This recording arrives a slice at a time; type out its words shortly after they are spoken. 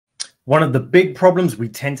One of the big problems we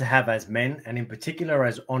tend to have as men, and in particular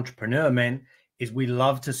as entrepreneur men, is we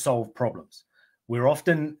love to solve problems. We're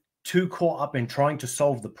often too caught up in trying to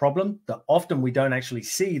solve the problem that often we don't actually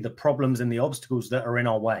see the problems and the obstacles that are in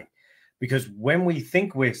our way. Because when we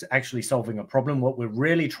think we're actually solving a problem, what we're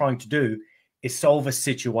really trying to do is solve a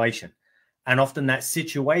situation. And often that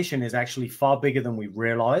situation is actually far bigger than we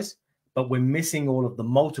realize, but we're missing all of the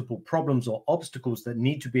multiple problems or obstacles that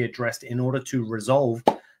need to be addressed in order to resolve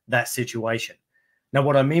that situation. Now,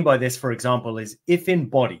 what I mean by this, for example, is if in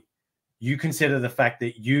body, you consider the fact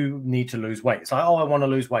that you need to lose weight. It's like, oh, I want to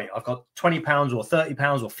lose weight. I've got 20 pounds or 30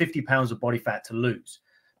 pounds or 50 pounds of body fat to lose.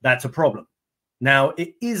 That's a problem. Now,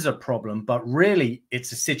 it is a problem, but really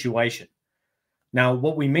it's a situation. Now,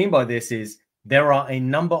 what we mean by this is there are a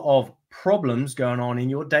number of problems going on in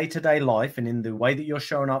your day-to-day life and in the way that you're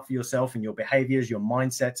showing up for yourself and your behaviors, your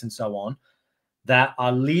mindsets, and so on, that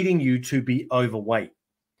are leading you to be overweight.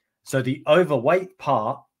 So the overweight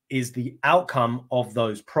part is the outcome of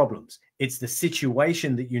those problems. It's the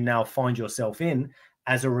situation that you now find yourself in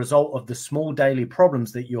as a result of the small daily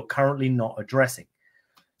problems that you're currently not addressing.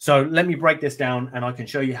 So let me break this down and I can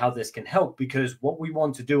show you how this can help, because what we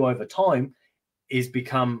want to do over time is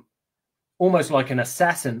become almost like an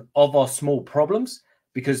assassin of our small problems,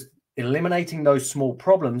 because eliminating those small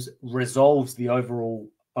problems resolves the overall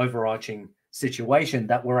overarching situation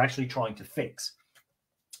that we're actually trying to fix.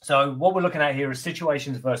 So what we're looking at here is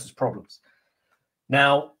situations versus problems.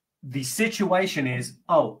 Now, the situation is,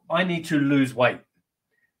 oh, I need to lose weight.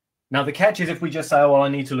 Now, the catch is if we just say, oh, well, I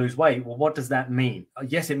need to lose weight. Well, what does that mean?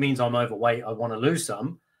 Yes, it means I'm overweight. I want to lose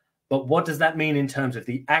some. But what does that mean in terms of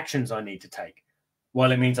the actions I need to take?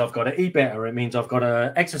 Well, it means I've got to eat better. It means I've got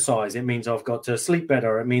to exercise. It means I've got to sleep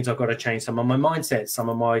better. It means I've got to change some of my mindsets, some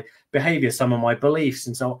of my behaviors, some of my beliefs.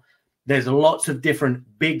 And so there's lots of different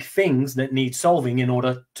big things that need solving in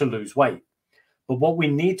order to lose weight. But what we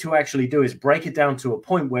need to actually do is break it down to a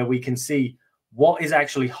point where we can see what is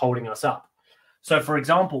actually holding us up. So, for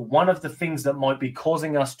example, one of the things that might be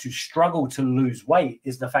causing us to struggle to lose weight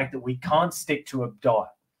is the fact that we can't stick to a diet.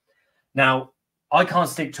 Now, I can't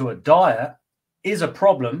stick to a diet is a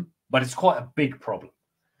problem, but it's quite a big problem.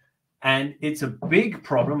 And it's a big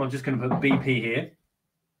problem. I'm just going to put BP here.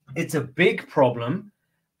 It's a big problem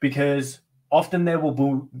because often there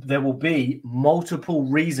will be multiple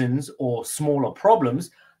reasons or smaller problems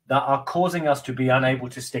that are causing us to be unable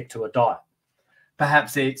to stick to a diet.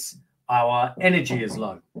 Perhaps it's our energy is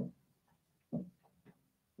low.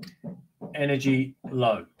 Energy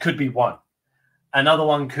low could be one. Another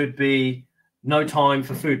one could be no time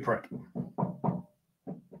for food prep.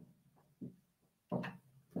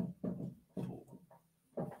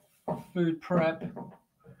 Food prep.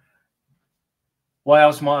 Why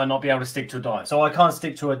else might I not be able to stick to a diet? So I can't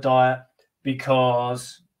stick to a diet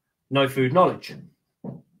because no food knowledge.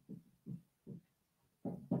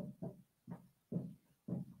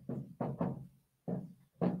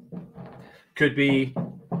 Could be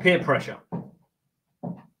peer pressure.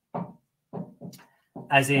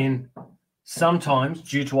 As in, sometimes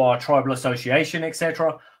due to our tribal association,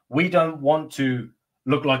 etc., we don't want to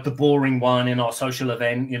look like the boring one in our social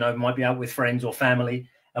event, you know, might be out with friends or family,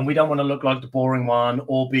 and we don't want to look like the boring one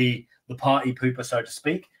or be the party pooper, so to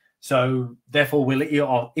speak. So therefore, we'll eat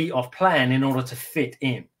off plan in order to fit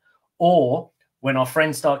in. Or when our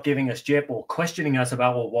friends start giving us jip or questioning us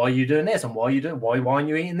about, well, why are you doing this? And why aren't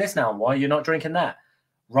you eating this now? And why are you not drinking that?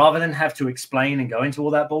 Rather than have to explain and go into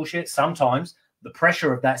all that bullshit, sometimes the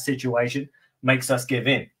pressure of that situation makes us give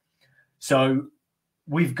in. So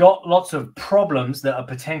we've got lots of problems that are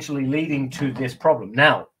potentially leading to this problem.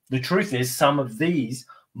 Now, the truth is some of these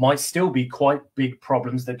might still be quite big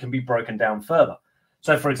problems that can be broken down further.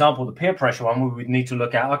 So, for example, the peer pressure one, we would need to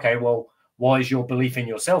look at, okay, well, why is your belief in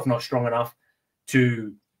yourself not strong enough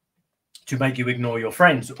to make you ignore your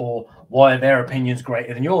friends? Or why are their opinions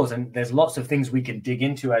greater than yours? And there's lots of things we can dig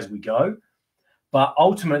into as we go. But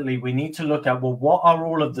ultimately, we need to look at, well, what are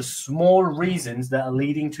all of the small reasons that are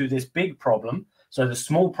leading to this big problem? So the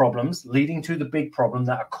small problems leading to the big problem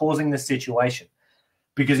that are causing the situation.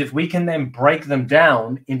 Because if we can then break them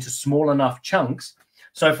down into small enough chunks.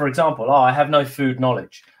 So, for example, oh, I have no food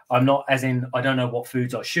knowledge. I'm not, as in, I don't know what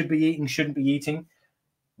foods I should be eating, shouldn't be eating.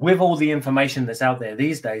 With all the information that's out there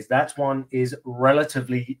these days, that one is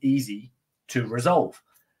relatively easy to resolve.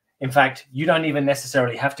 In fact, you don't even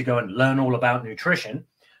necessarily have to go and learn all about nutrition.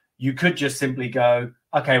 You could just simply go,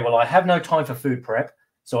 okay, well, I have no time for food prep.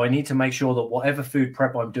 So I need to make sure that whatever food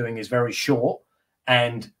prep I'm doing is very short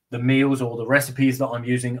and the meals or the recipes that I'm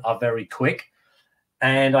using are very quick.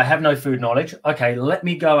 And I have no food knowledge. Okay, let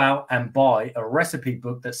me go out and buy a recipe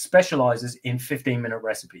book that specializes in 15-minute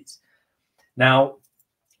recipes. Now,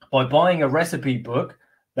 by buying a recipe book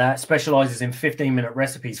that specializes in 15-minute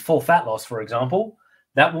recipes for fat loss, for example,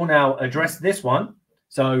 that will now address this one.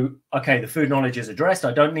 So, okay, the food knowledge is addressed.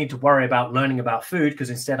 I don't need to worry about learning about food, because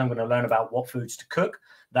instead I'm going to learn about what foods to cook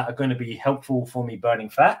that are going to be helpful for me burning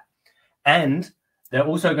fat. And they're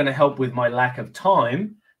also going to help with my lack of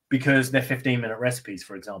time, because they're 15-minute recipes,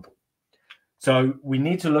 for example. So we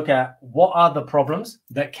need to look at what are the problems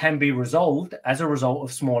that can be resolved as a result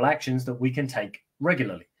of small actions that we can take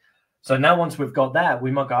regularly. So now once we've got that,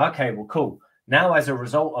 we might go, okay, well, cool. Now, as a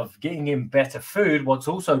result of getting in better food, what's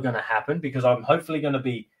also going to happen, because I'm hopefully going to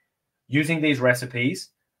be using these recipes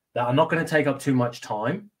that are not going to take up too much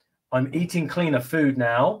time. I'm eating cleaner food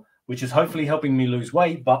now, which is hopefully helping me lose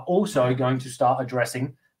weight, but also going to start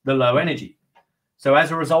addressing the low energy. So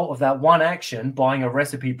as a result of that one action, buying a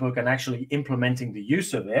recipe book and actually implementing the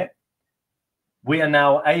use of it, we are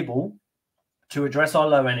now able to address our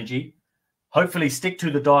low energy, hopefully stick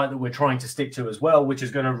to the diet that we're trying to stick to as well, which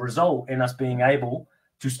is going to result in us being able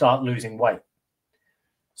to start losing weight.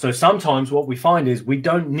 So sometimes what we find is we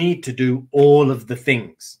don't need to do all of the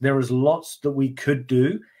things. There is lots that we could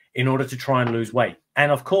do in order to try and lose weight.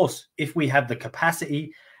 And of course, if we have the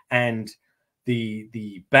capacity and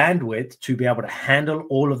the bandwidth to be able to handle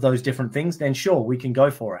all of those different things, then sure, we can go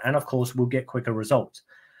for it. And of course, we'll get quicker results.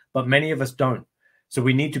 But many of us don't. So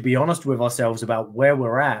we need to be honest with ourselves about where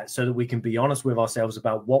we're at, so that we can be honest with ourselves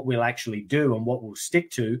about what we'll actually do and what we'll stick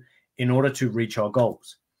to in order to reach our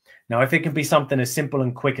goals. Now, if it can be something as simple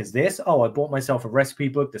and quick as this, oh, I bought myself a recipe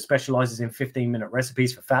book that specializes in 15-minute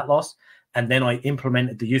recipes for fat loss, and then I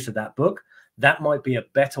implemented the use of that book, that might be a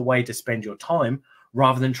better way to spend your time,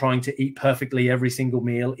 rather than trying to eat perfectly every single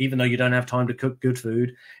meal, even though you don't have time to cook good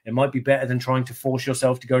food. It might be better than trying to force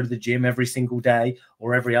yourself to go to the gym every single day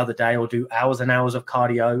or every other day, or do hours and hours of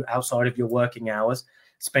cardio outside of your working hours,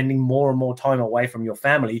 spending more and more time away from your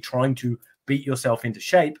family, trying to beat yourself into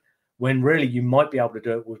shape, when really you might be able to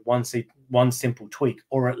do it with one simple tweak,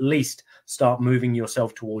 or at least start moving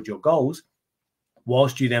yourself towards your goals,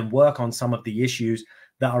 whilst you then work on some of the issues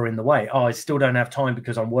that are in the way. Oh, I still don't have time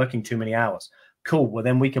because I'm working too many hours. Cool. Well,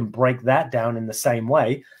 then we can break that down in the same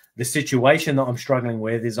way. The situation that I'm struggling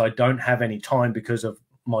with is I don't have any time because of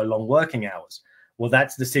my long working hours. Well,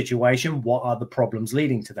 that's the situation. What are the problems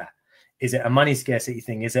leading to that? Is it a money scarcity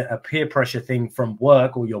thing? Is it a peer pressure thing from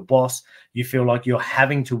work or your boss? You feel like you're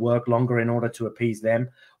having to work longer in order to appease them.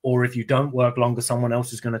 Or if you don't work longer, someone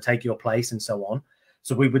else is going to take your place, and so on.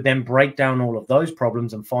 So we would then break down all of those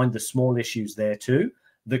problems and find the small issues there too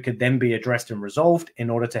that could then be addressed and resolved in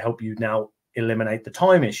order to help you now eliminate the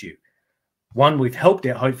time issue. One, we've helped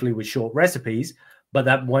it hopefully with short recipes, but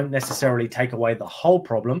that won't necessarily take away the whole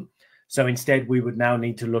problem. So instead, we would now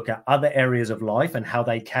need to look at other areas of life and how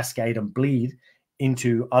they cascade and bleed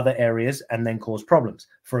into other areas and then cause problems.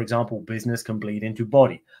 For example, business can bleed into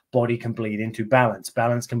body, body can bleed into balance,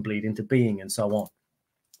 balance can bleed into being, and so on.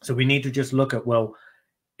 So we need to just look at, well,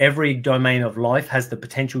 every domain of life has the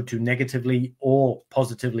potential to negatively or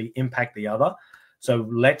positively impact the other. So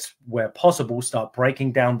let's, where possible, start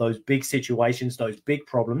breaking down those big situations, those big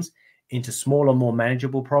problems, into smaller, more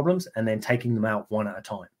manageable problems, and then taking them out one at a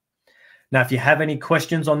time. Now, if you have any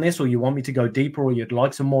questions on this, or you want me to go deeper, or you'd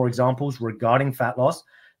like some more examples regarding fat loss,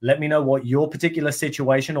 let me know what your particular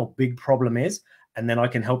situation or big problem is, and then I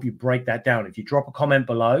can help you break that down. If you drop a comment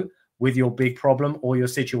below with your big problem or your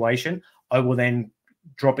situation, I will then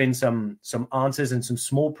drop in some answers and some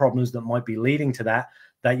small problems that might be leading to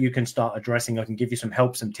that you can start addressing. I can give you some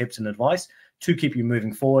help, some tips and advice to keep you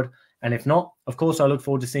moving forward. And if not, of course, I look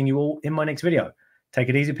forward to seeing you all in my next video. Take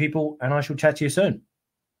it easy, people, and I shall chat to you soon.